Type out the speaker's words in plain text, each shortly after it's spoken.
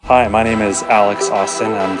Hi, my name is Alex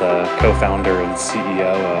Austin. I'm the co-founder and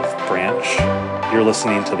CEO of Branch. You're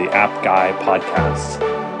listening to the App Guy podcast.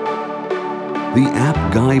 The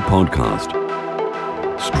App Guy podcast.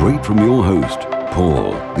 Straight from your host,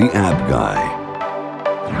 Paul, the App Guy.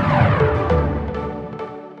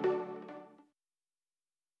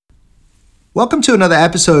 Welcome to another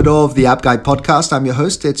episode of the App Guy podcast. I'm your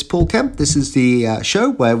host, it's Paul Kemp. This is the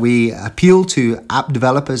show where we appeal to app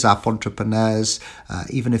developers, app entrepreneurs,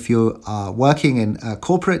 even if you are working in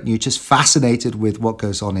corporate and you're just fascinated with what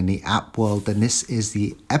goes on in the app world, then this is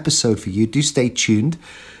the episode for you. Do stay tuned.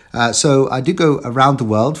 So I do go around the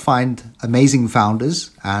world, find amazing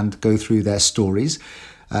founders and go through their stories.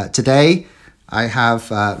 Today, I have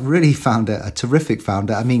really found a terrific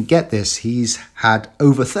founder. I mean, get this, he's had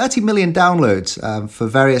over 30 million downloads for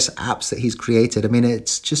various apps that he's created. I mean,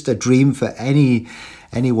 it's just a dream for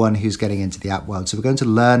anyone who's getting into the app world. So we're going to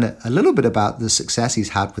learn a little bit about the success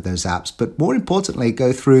he's had with those apps, but more importantly,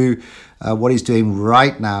 go through what he's doing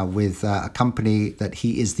right now with a company that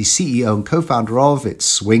he is the CEO and co-founder of.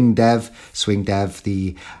 It's SwingDev.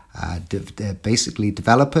 SwingDev, basically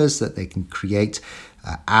developers that they can create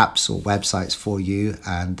apps or websites for you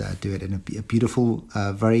and do it in a beautiful,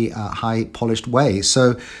 very high polished way.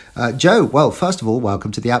 So, Joe, well, first of all,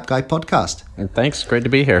 welcome to the App Guy podcast. Thanks. Great to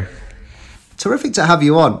be here. Terrific to have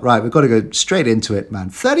you on. Right, we've got to go straight into it, man.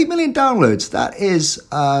 30 million downloads. That is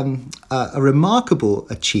a remarkable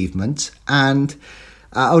achievement. And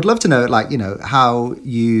I would love to know, how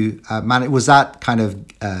you managed. Was that kind of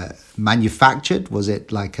manufactured? Was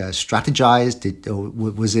it like strategized? Or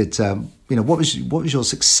was it, what was your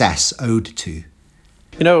success owed to?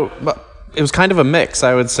 It was kind of a mix,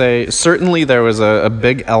 I would say. Certainly there was a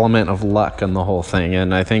big element of luck in the whole thing,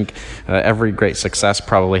 and I think every great success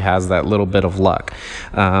probably has that little bit of luck.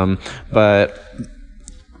 But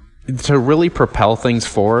to really propel things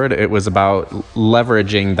forward, it was about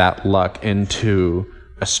leveraging that luck into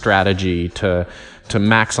a strategy to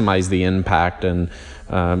maximize the impact and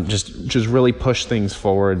just really push things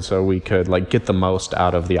forward so we could get the most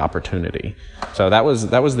out of the opportunity. So that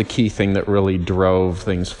was the key thing that really drove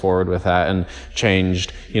things forward with that and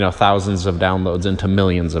changed thousands of downloads into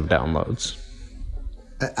millions of downloads.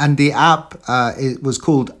 And the app it was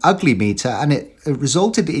called Ugly Meter, and it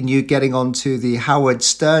resulted in you getting onto the Howard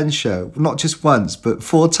Stern show, not just once, but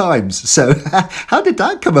 4 times. So how did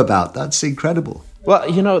that come about? That's incredible.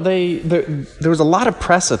 Well, there was a lot of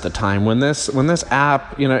press at the time when this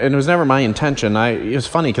app, and it was never my intention. It was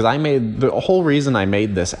funny because the whole reason I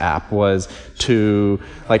made this app was to,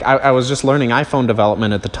 I was just learning iPhone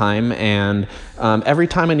development at the time, and every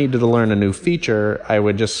time I needed to learn a new feature, I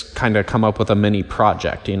would just kind of come up with a mini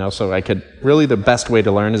project, so I could, really the best way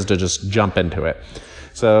to learn is to just jump into it.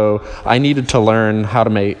 So I needed to learn how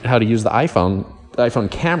to use the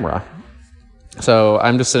iPhone camera. So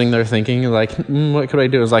I'm just sitting there thinking, what could I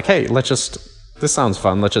do? It's hey, this sounds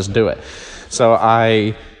fun, let's just do it. So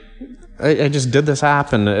I just did this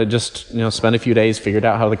app and just, spent a few days, figured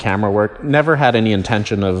out how the camera worked. Never had any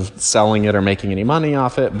intention of selling it or making any money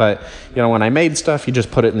off it, but, when I made stuff, you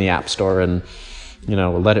just put it in the App Store and,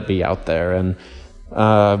 let it be out there. And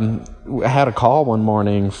I had a call one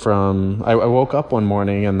morning I woke up one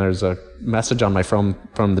morning and there's a message on my phone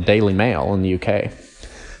from the Daily Mail in the UK.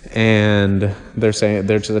 And they're saying,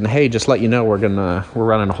 hey, just let you know, we're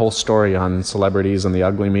running a whole story on celebrities and the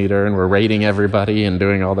Ugly Meter, and we're rating everybody and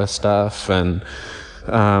doing all this stuff. And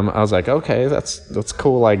I was like, okay, that's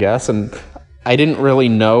cool, I guess. And I didn't really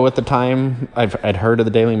know at the time. I'd heard of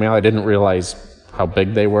the Daily Mail. I didn't realize how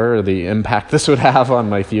big they were, or the impact this would have on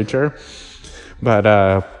my future.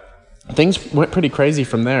 But things went pretty crazy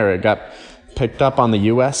from there. It got picked up on the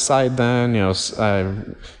U.S. side then.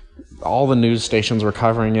 All the news stations were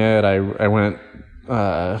covering it. I went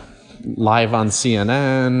live on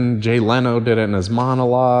CNN. Jay Leno did it in his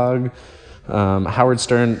monologue. Howard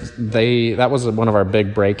Stern, that was one of our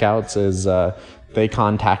big breakouts, is they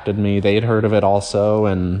contacted me. They'd heard of it also,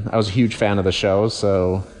 and I was a huge fan of the show,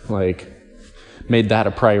 so made that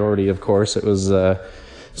a priority, of course. It was a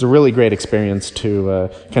really great experience to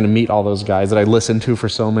kind of meet all those guys that I listened to for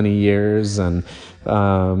so many years, and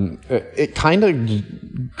it kind of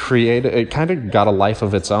got a life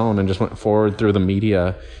of its own and just went forward through the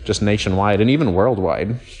media, just nationwide and even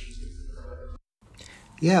worldwide.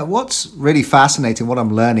 Yeah, what's really fascinating, what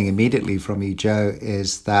I'm learning immediately from you, Joe,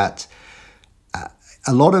 is that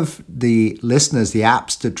a lot of the listeners, the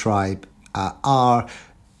Appster tribe, are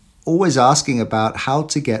always asking about how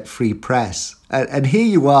to get free press. And here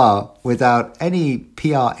you are without any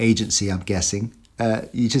PR agency, I'm guessing.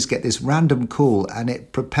 You just get this random call and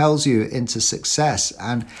it propels you into success.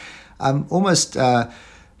 And I'm almost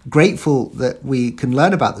grateful that we can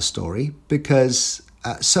learn about the story because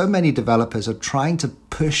so many developers are trying to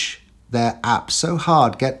push their apps so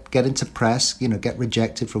hard, get into press, get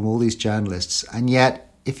rejected from all these journalists. And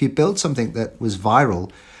yet, if you build something that was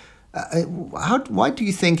viral, why do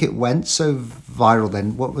you think it went so viral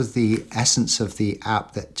then? What was the essence of the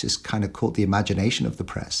app that just kind of caught the imagination of the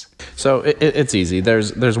press? So it's easy.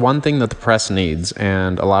 There's one thing that the press needs,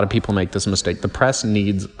 and a lot of people make this mistake. The press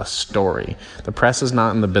needs a story. The press is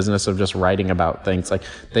not in the business of just writing about things. Like,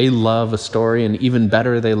 they love a story, and even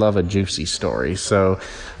better, they love a juicy story. So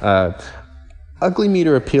Ugly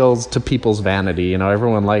Meter appeals to people's vanity.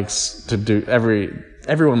 Everyone likes to do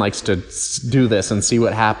everyone likes to do this and see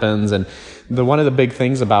what happens. And one of the big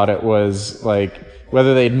things about it was, like,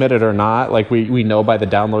 whether they admit it or not, like, we know by the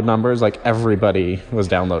download numbers, like, everybody was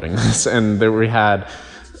downloading this. And we had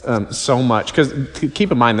so much, because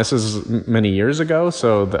keep in mind, this is many years ago,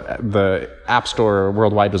 so the App Store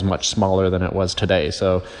worldwide was much smaller than it was today.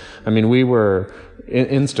 So, I mean, we were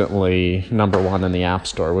instantly number one in the App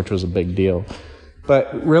Store, which was a big deal.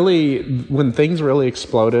 But really, when things really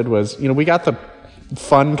exploded was, we got the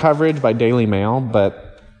fun coverage by Daily Mail,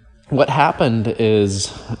 but what happened is,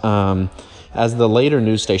 as the later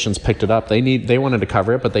news stations picked it up, they wanted to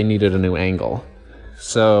cover it, but they needed a new angle.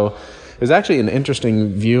 So it was actually an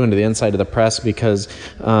interesting view into the inside of the press, because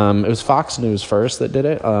it was Fox News first that did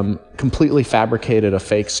it, completely fabricated a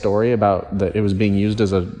fake story about that it was being used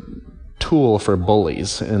as a tool for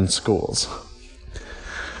bullies in schools,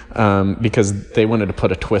 because they wanted to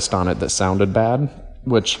put a twist on it that sounded bad,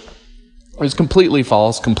 which it was completely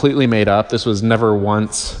false, completely made up. This was never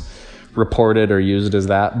once reported or used as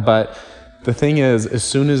that. But the thing is, as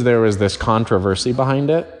soon as there was this controversy behind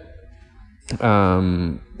it, I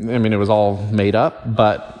mean, it was all made up,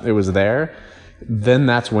 but it was there. Then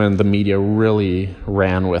that's when the media really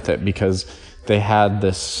ran with it, because they had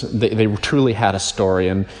this, they truly had a story.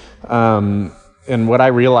 And what I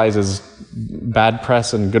realize is bad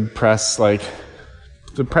press and good press, like,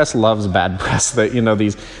 the press loves bad press. That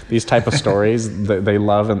these type of stories that they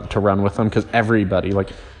love to run with them, because everybody, like,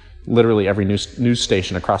 literally every news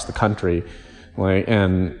station across the country,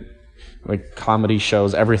 and comedy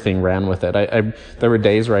shows, everything ran with it. There were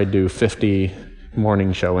days where I'd do 50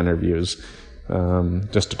 morning show interviews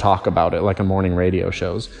just to talk about it, like a morning radio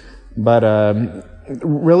shows. But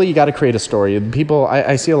really, you got to create a story. People,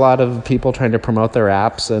 I see a lot of people trying to promote their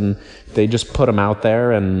apps, and they just put them out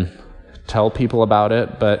there and tell people about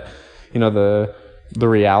it, but the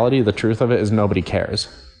reality, the truth of it is nobody cares.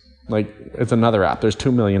 Like, it's another app. There's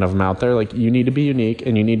 2 million of them out there. Like, you need to be unique,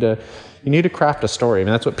 and you need to craft a story. I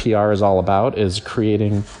mean, that's what PR is all about, is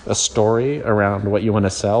creating a story around what you want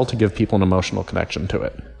to sell to give people an emotional connection to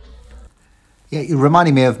it. Yeah, you're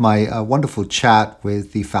reminding me of my wonderful chat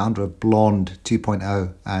with the founder of Blonde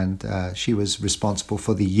 2.0, and she was responsible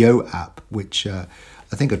for the Yo app, which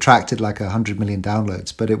I think attracted like 100 million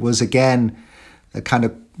downloads. But it was, again, a kind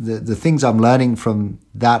of the things I'm learning from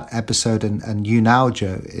that episode and you now,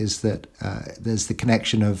 Joe, is that there's the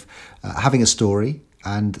connection of having a story,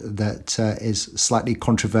 and that is slightly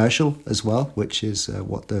controversial as well, which is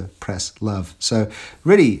what the press love. So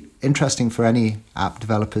really interesting for any app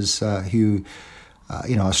developers who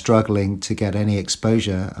are struggling to get any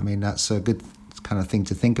exposure. I mean, that's a good kind of thing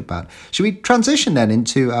to think about. Should we transition then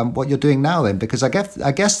into what you're doing now then? Because I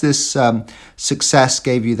guess this success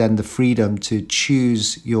gave you then the freedom to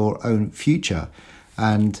choose your own future.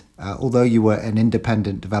 And although you were an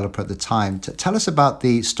independent developer at the time, tell us about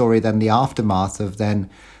the story then, the aftermath of then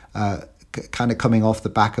kind of coming off the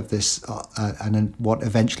back of this and then what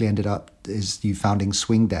eventually ended up is you founding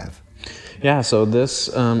SwingDev. Yeah, so this,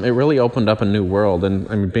 it really opened up a new world. And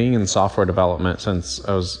I mean, being in software development since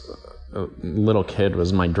I was a little kid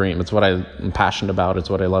was my dream. It's what I'm passionate about. It's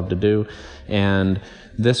what I love to do. And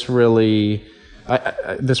this really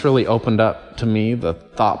opened up to me the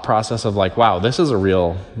thought process of like, wow, this is a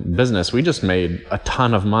real business. We just made a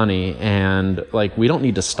ton of money, and like, we don't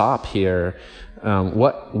need to stop here.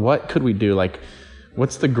 What could we do? Like,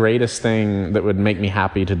 what's the greatest thing that would make me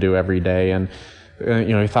happy to do every day? And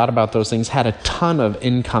he thought about those things, had a ton of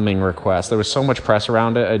incoming requests. There was so much press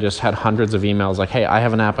around it. I just had hundreds of emails like, hey, I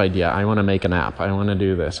have an app idea. I want to make an app. I want to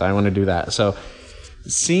do this. I want to do that. So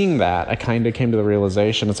seeing that, I kind of came to the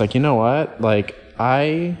realization, it's like, you know what? Like,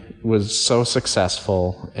 I was so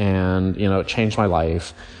successful and, it changed my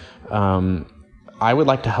life. I would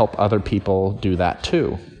like to help other people do that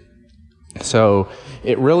too. So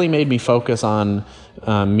it really made me focus on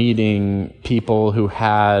meeting people who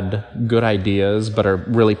had good ideas but are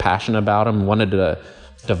really passionate about them, wanted to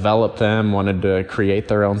develop them, wanted to create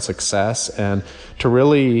their own success, and to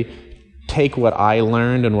really take what I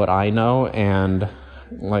learned and what I know and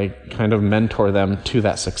like kind of mentor them to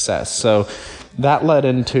that success. So that led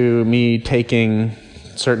into me taking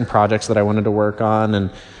certain projects that I wanted to work on,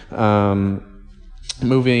 and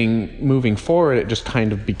moving forward, it just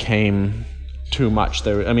kind of became too much.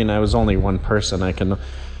 I was only one person.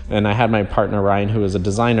 And I had my partner Ryan, who was a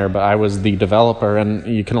designer, but I was the developer, and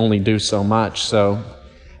you can only do so much. So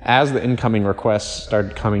as the incoming requests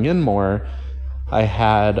started coming in more, I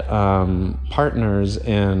had partners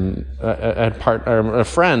in a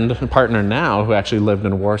partner now who actually lived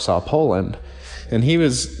in Warsaw, Poland, and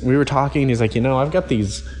we were talking. He's like, I've got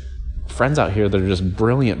these friends out here that are just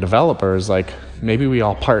brilliant developers. Like, maybe we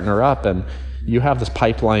all partner up, and you have this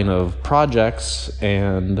pipeline of projects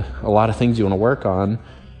and a lot of things you want to work on.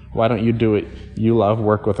 Why don't you do it you love,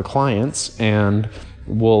 work with the clients, and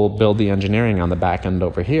we'll build the engineering on the back end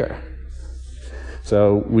over here.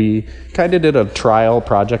 So we kind of did a trial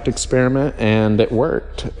project experiment, and it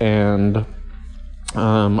worked. And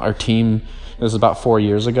our team, this is about 4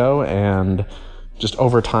 years ago, and just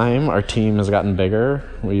over time, our team has gotten bigger.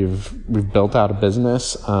 We've built out a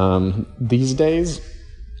business. These days,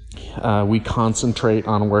 we concentrate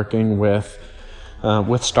on working with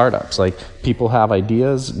startups. Like, people have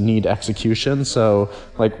ideas, need execution. So,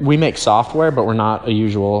 like, we make software, but we're not a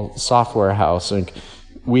usual software house. Like,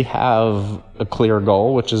 we have a clear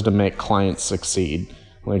goal, which is to make clients succeed.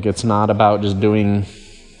 Like, it's not about just letting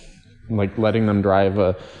them drive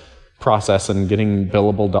a process and getting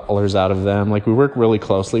billable dollars out of them. Like, we work really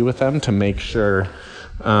closely with them to make sure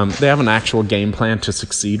they have an actual game plan to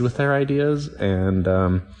succeed with their ideas. And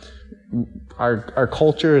our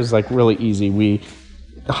culture is like really easy. We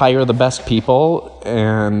hire the best people,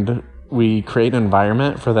 and we create an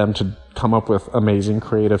environment for them to come up with amazing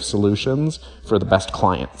creative solutions for the best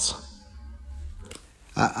clients.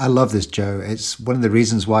 I love this, Joe. It's one of the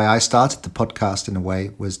reasons why I started the podcast, in a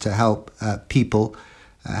way, was to help people,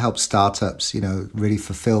 help startups, really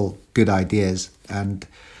fulfill good ideas. And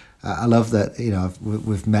I love that,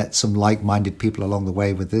 we've met some like-minded people along the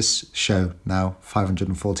way with this show now,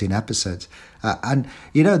 514 episodes. And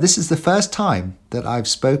this is the first time that I've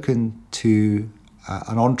spoken to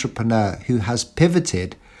an entrepreneur who has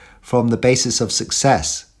pivoted from the basis of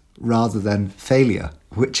success rather than failure,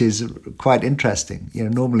 which is quite interesting.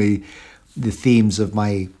 Normally the themes of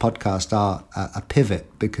my podcast are a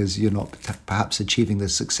pivot, because you're not perhaps achieving the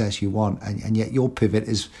success you want, and yet your pivot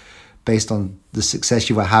is based on the success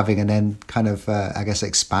you were having, and then kind of,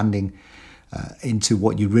 expanding into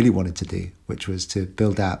what you really wanted to do, which was to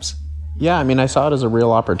build apps. Yeah, I saw it as a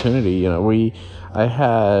real opportunity. I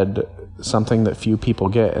had something that few people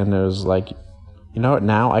get, and it was like,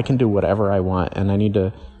 now I can do whatever I want,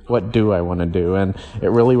 and what do I want to do? And it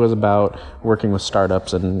really was about working with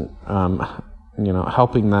startups and,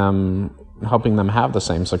 helping them have the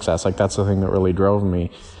same success. Like, that's the thing that really drove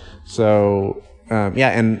me. So,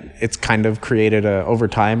 and it's kind of created over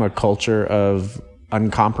time a culture of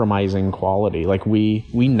uncompromising quality. Like, we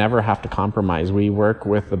never have to compromise. We work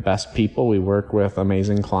with the best people. We work with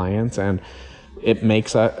amazing clients, and it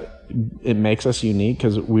makes us unique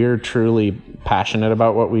because we're truly passionate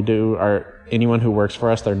about what we do. Anyone who works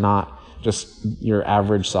for us, they're not just your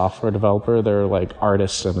average software developer. They're like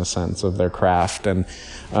artists in a sense of their craft, and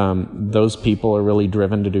those people are really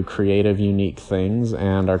driven to do creative, unique things,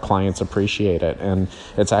 and our clients appreciate it. And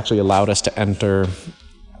it's actually allowed us to enter,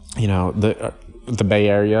 the Bay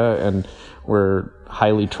Area, and we're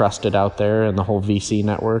highly trusted out there in the whole VC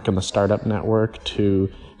network and the startup network to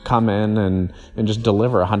come in and just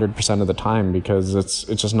deliver 100% of the time, because it's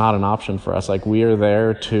just not an option for us. Like, we are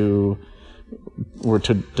there to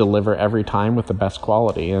deliver every time with the best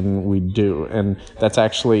quality, and we do. And that's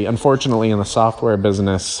actually, unfortunately, in the software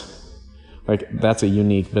business, like, that's a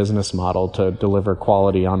unique business model to deliver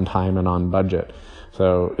quality on time and on budget.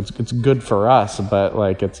 So it's good for us, but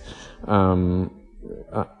like, it's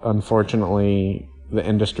unfortunately, the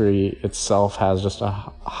industry itself has just a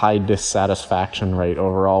high dissatisfaction rate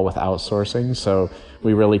overall with outsourcing. So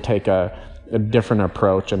we really take a different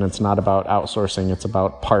approach, and it's not about outsourcing, it's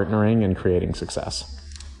about partnering and creating success.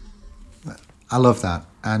 I love that.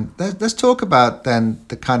 And let's talk about then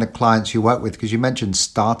the kind of clients you work with, because you mentioned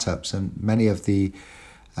startups, and many of the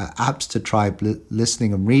Apps Tribe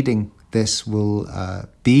listening and reading this will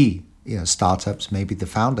be startups, maybe the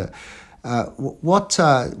founder. What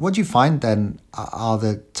do you find then are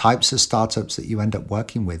the types of startups that you end up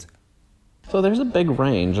working with? So there's a big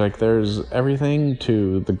range. Like, there's everything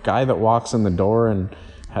to the guy that walks in the door and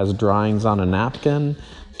has drawings on a napkin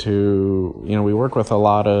to, we work with a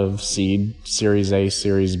lot of seed, Series A,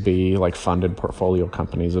 Series B, like funded portfolio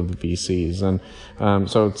companies of the VCs. And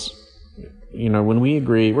so when we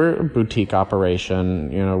agree, we're a boutique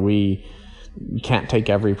operation. We can't take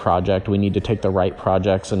every project. We need to take the right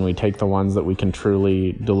projects, and we take the ones that we can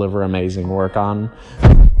truly deliver amazing work on.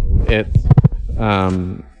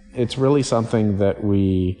 It's really something that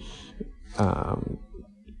we have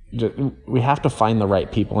to find the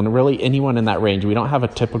right people, and really anyone in that range. We don't have a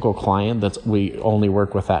typical client we only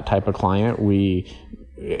work with that type of client.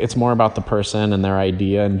 It's more about the person and their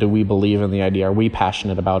idea, and do we believe in the idea? Are we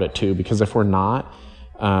passionate about it too? Because if we're not,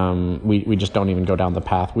 we just don't even go down the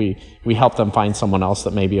path. We help them find someone else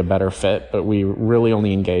that may be a better fit, but we really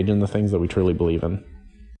only engage in the things that we truly believe in.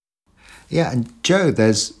 Yeah, and Joe,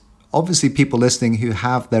 there's obviously people listening who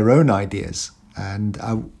have their own ideas. And,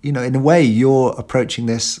 in a way, you're approaching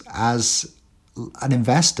this as an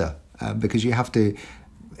investor because you have to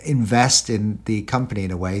invest in the company in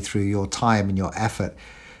a way through your time and your effort.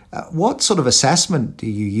 What sort of assessment do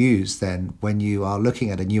you use then when you are looking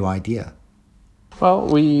at a new idea? Well,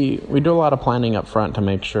 we do a lot of planning up front to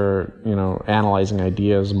make sure, analyzing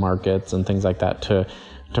ideas, markets, and things like that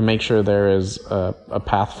to make sure there is a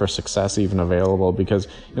path for success even available, because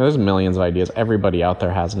there's millions of ideas. Everybody out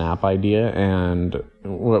there has an app idea, and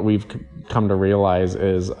what we've come to realize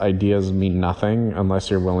is ideas mean nothing unless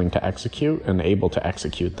you're willing to execute and able to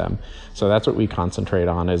execute them. So that's what we concentrate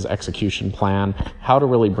on, is execution plan, how to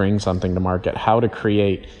really bring something to market, how to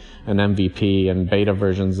create an MVP and beta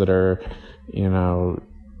versions that are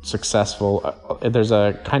successful. There's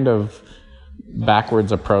a kind of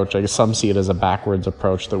backwards approach. I guess some see it as a backwards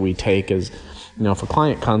approach that we take is, if a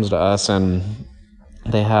client comes to us and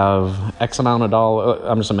they have X amount of dollars,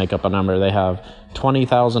 I'm just gonna make up a number, they have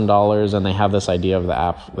 $20,000 and they have this idea of the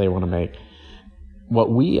app they want to make.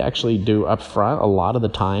 What we actually do up front a lot of the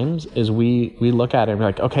times is we look at it and we're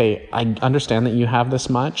like, okay, I understand that you have this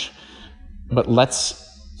much, but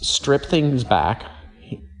let's strip things back.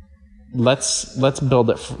 Let's build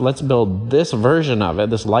it. Let's build this version of it,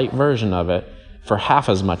 this light version of it, for half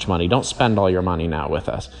as much money. Don't spend all your money now with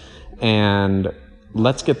us, and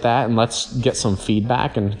let's get that, and let's get some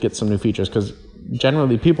feedback and get some new features. Because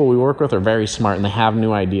generally, people we work with are very smart and they have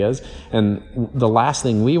new ideas. And the last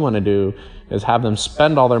thing we want to do is have them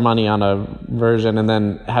spend all their money on a version and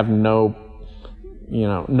then have no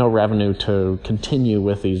revenue to continue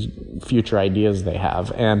with these future ideas they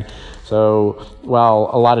have. And so while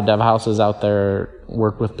a lot of dev houses out there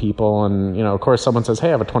work with people and, of course someone says, hey,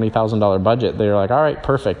 I have a $20,000 budget. They're like, all right,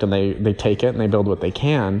 perfect. And they take it and they build what they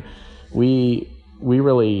can. We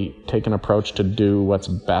really take an approach to do what's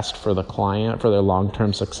best for the client, for their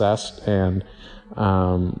long-term success. And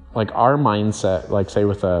our mindset,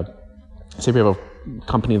 say we have a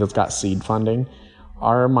company that's got seed funding,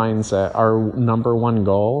 our mindset, our number one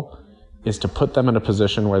goal is to put them in a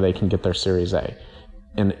position where they can get their Series A.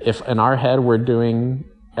 And if in our head we're doing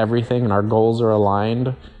everything and our goals are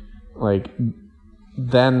aligned,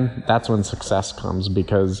 then that's when success comes,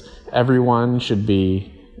 because everyone should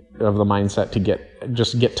be of the mindset to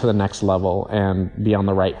get to the next level and be on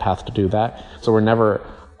the right path to do that. So we're never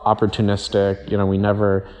opportunistic,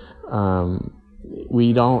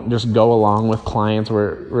 we don't just go along with clients.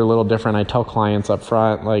 We're a little different. I tell clients up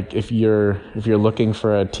front, if you're looking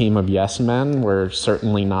for a team of yes men, we're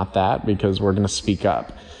certainly not that, because we're going to speak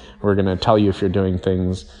up. We're going to tell you if you're doing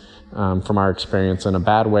things from our experience in a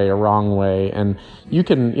bad way, a wrong way. And you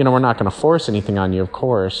can, we're not going to force anything on you, of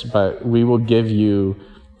course, but we will give you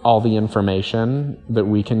all the information that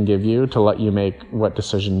we can give you to let you make what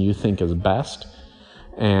decision you think is best.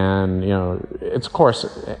 And, it's, of course,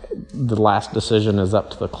 the last decision is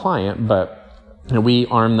up to the client, but we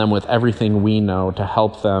arm them with everything we know to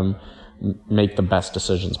help them make the best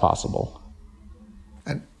decisions possible.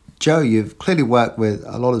 And Joe, you've clearly worked with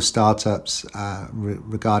a lot of startups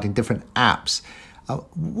regarding different apps.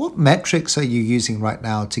 What metrics are you using right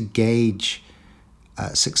now to gauge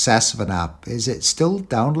success of an app? Is it still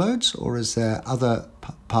downloads, or is there other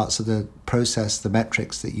parts of the process, the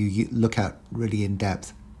metrics that you look at really in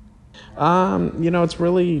depth? It's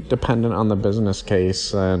really dependent on the business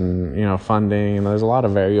case and, funding. And there's a lot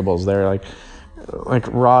of variables there. Like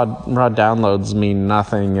raw downloads mean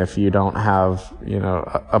nothing if you don't have,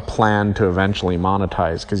 a plan to eventually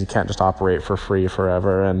monetize, because you can't just operate for free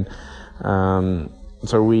forever. And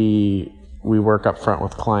so we work up front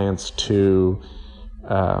with clients to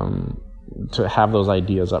have those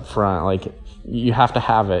ideas up front. You have to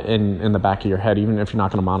have it in the back of your head, even if you're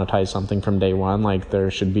not going to monetize something from day one.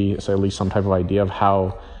 There should be at least some type of idea of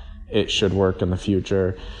how it should work in the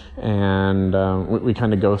future. And we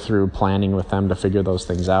kind of go through planning with them to figure those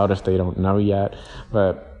things out if they don't know yet.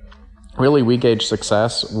 But really we gauge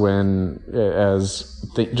success when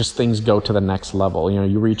just things go to the next level.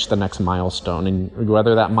 You reach the next milestone, and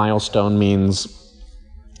whether that milestone means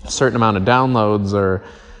a certain amount of downloads or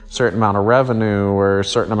a certain amount of revenue or a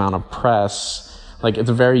certain amount of press, like it's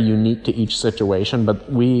very unique to each situation,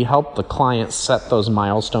 but we help the client set those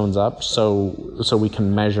milestones up so we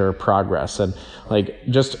can measure progress. And like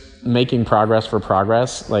just making progress for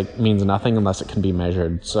progress like means nothing unless it can be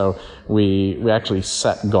measured. So we actually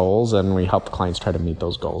set goals and we help the clients try to meet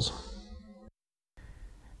those goals.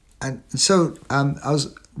 And so I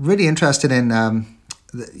was really interested in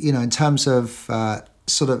in terms of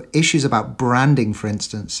sort of issues about branding, for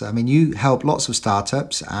instance. I mean, you help lots of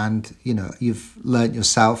startups, and you've learned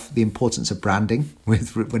yourself the importance of branding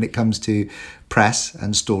when it comes to press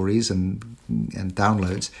and stories and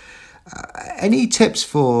downloads. Any tips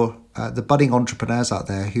for the budding entrepreneurs out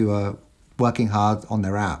there who are working hard on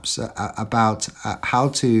their apps about how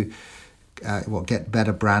to get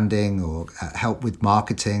better branding or help with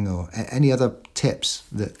marketing, or any other tips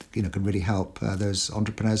that can really help those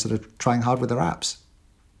entrepreneurs that are trying hard with their apps?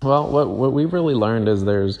 Well, what we really learned is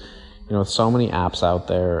there's so many apps out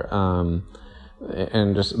there,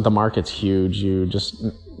 and just the market's huge.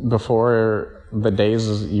 Before the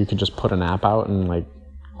days you could just put an app out and like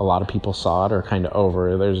a lot of people saw it are kind of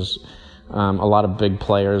over. There's a lot of big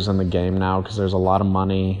players in the game now because there's a lot of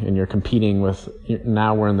money, and you're competing with.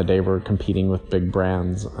 Now we're in the day we're competing with big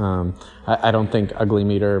brands. I don't think Ugly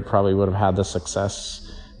Meter probably would have had the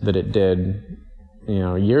success that it did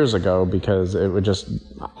years ago, because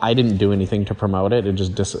I didn't do anything to promote it.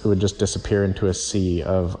 It would just disappear into a sea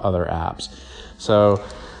of other apps. So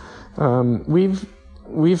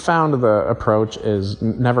we've found the approach is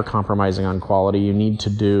never compromising on quality. You need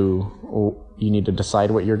to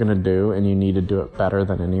decide what you're going to do, and you need to do it better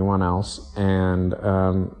than anyone else. And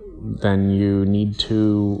then you need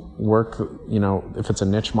to work, if it's a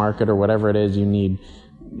niche market or whatever it is, you need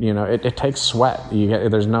it takes sweat.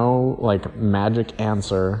 There's no like magic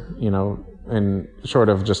answer, and short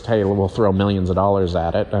of just, hey, we'll throw millions of dollars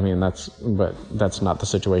at it. I mean, but that's not the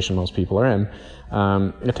situation most people are in.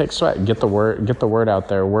 It takes sweat. Get the word out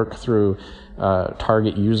there. Work through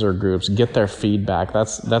target user groups. Get their feedback.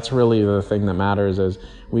 That's really the thing that matters. Is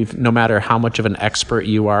no matter how much of an expert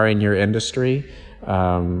you are in your industry,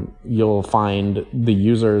 you'll find the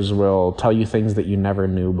users will tell you things that you never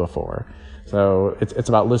knew before. So it's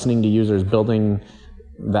about listening to users, building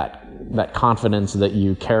that confidence that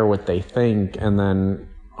you care what they think, and then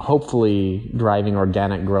hopefully driving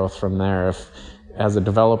organic growth from there. If as a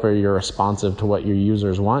developer you're responsive to what your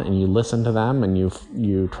users want and you listen to them and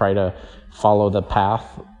you try to follow the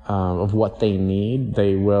path of what they need,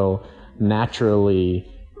 they will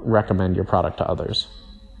naturally recommend your product to others.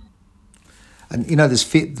 And this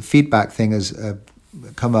feedback thing has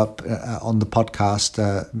come up on the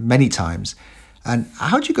podcast many times. And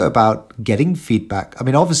how do you go about getting feedback? I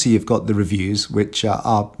mean, obviously you've got the reviews, which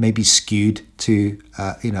are maybe skewed to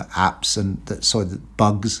apps and the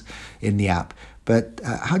bugs in the app. But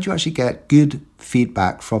how do you actually get good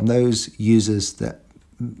feedback from those users that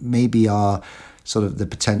maybe are sort of the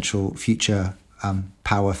potential future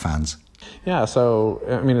power fans? Yeah, so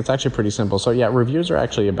I mean, it's actually pretty simple. So yeah, reviews are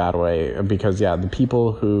actually a bad way, because the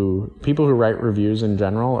people who write reviews in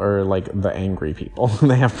general are like the angry people.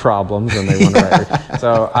 They have problems and they want to write.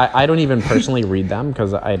 So I don't even personally read them,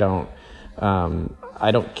 because I don't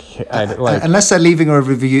care. Unless they're leaving a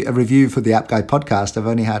review for the App Guy podcast. I've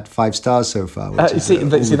only had 5 stars so far. That's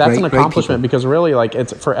an accomplishment, because really, like,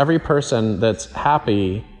 it's for every person that's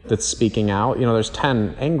happy that's speaking out. There's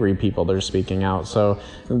 10 angry people that are speaking out. So,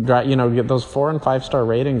 get those 4 and 5 star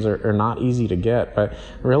ratings are not easy to get. But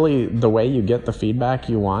really, the way you get the feedback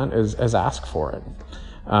you want is ask for it.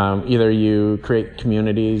 Either you create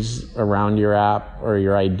communities around your app or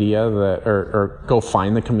your idea or go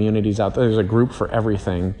find the communities out there. There's a group for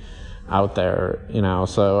everything out there,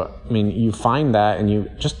 so, I mean, you find that and you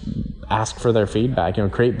just ask for their feedback,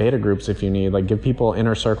 create beta groups if you need, like give people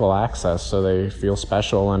inner circle access so they feel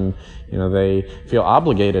special and, they feel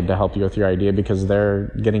obligated to help you with your idea because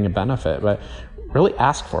they're getting a benefit. But really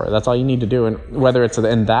ask for it. That's all you need to do. And whether it's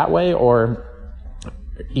in that way or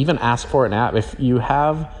even ask for an app. If you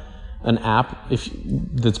have an app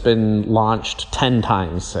that's been launched 10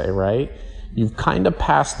 times, say, right? You've kind of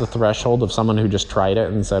passed the threshold of someone who just tried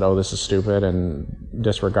it and said, oh, this is stupid, and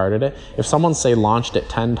disregarded it. If someone, say, launched it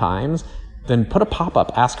 10 times, then put a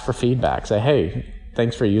pop-up, ask for feedback. Say, hey,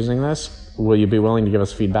 thanks for using this. Will you be willing to give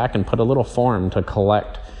us feedback? And put a little form to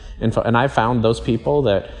collect info. And I found those people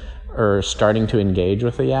that are starting to engage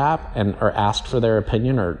with the app and are asked for their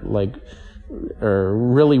opinion are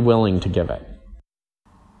really willing to give it.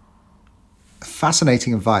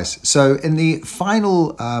 fascinating advice. So in the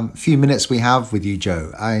final few minutes we have with you,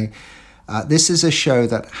 Joe, this is a show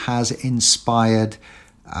that has inspired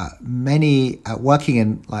many working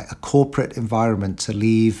in like a corporate environment to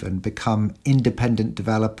leave and become independent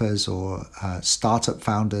developers or startup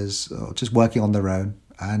founders or just working on their own.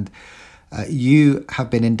 And you have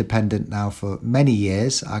been independent now for many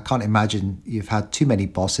years. I can't imagine you've had too many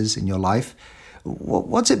bosses in your life.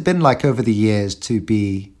 What's it been like over the years to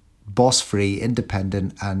be boss-free,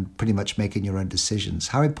 independent, and pretty much making your own decisions?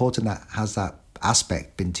 How important has that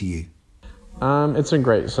aspect been to you? It's been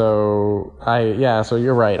great. So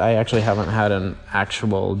you're right. I actually haven't had an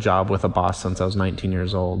actual job with a boss since I was 19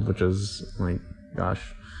 years old, which is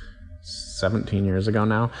 17 years ago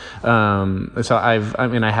now. So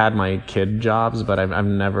I had my kid jobs, but I've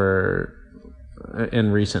never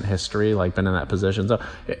in recent history been in that position. So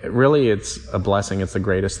really it's a blessing. It's the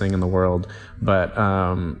greatest thing in the world. But,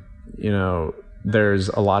 there's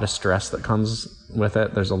a lot of stress that comes with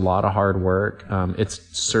it. There's a lot of hard work. It's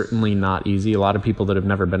certainly not easy. A lot of people that have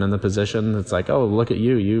never been in the position, it's like, oh, look at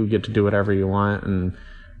you. You get to do whatever you want and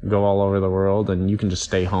go all over the world, and you can just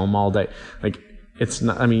stay home all day. It's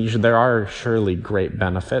not, there are surely great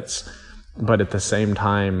benefits, but at the same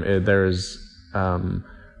time, there's a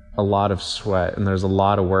lot of sweat and there's a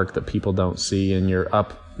lot of work that people don't see, and you're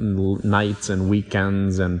up nights and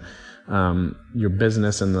weekends, and your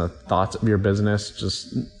business and the thoughts of your business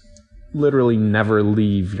just literally never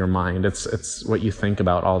leave your mind. It's what you think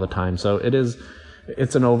about all the time. So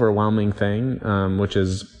it's an overwhelming thing, which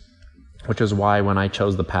is why when I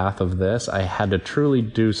chose the path of this, I had to truly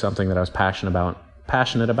do something that I was passionate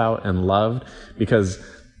about and loved, because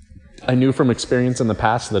I knew from experience in the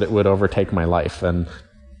past that it would overtake my life, and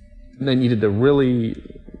I needed to really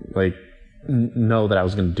know that I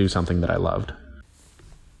was going to do something that I loved.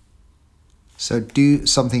 So do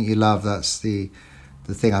something you love. That's the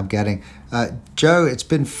thing I'm getting. Joe, it's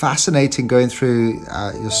been fascinating going through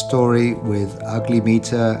your story with Ugly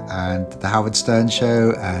Meter and the Howard Stern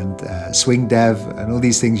Show and Swing Dev and all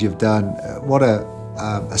these things you've done. What a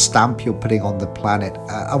stamp you're putting on the planet.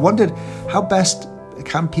 I wondered, how best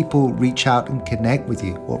can people reach out and connect with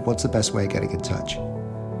you? What's the best way of getting in touch?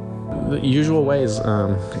 The usual ways,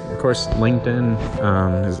 of course, LinkedIn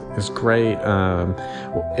is great.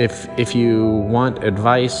 If you want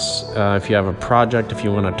advice, if you have a project, if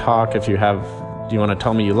you want to talk, do you want to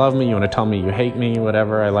tell me you love me, you want to tell me you hate me,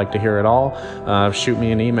 whatever, I like to hear it all. Shoot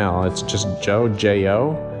me an email. It's just Joe,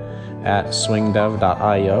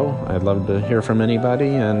 @swingdev.io. I'd love to hear from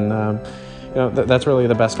anybody, and that's really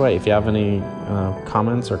the best way. If you have any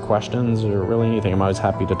comments or questions or really anything, I'm always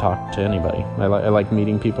happy to talk to anybody. I like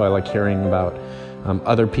meeting people. I like hearing about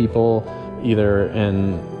other people, either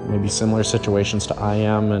in maybe similar situations to I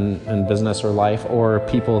am in business or life, or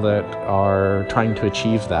people that are trying to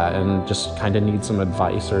achieve that and just kind of need some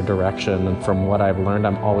advice or direction. And from what I've learned,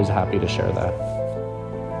 I'm always happy to share that.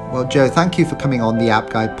 Well, Joe, thank you for coming on the App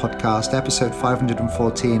Guy podcast, episode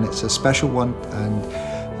 514. It's a special one, and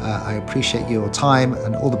I appreciate your time,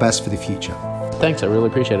 and all the best for the future. Thanks. I really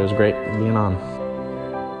appreciate it. It was great being on.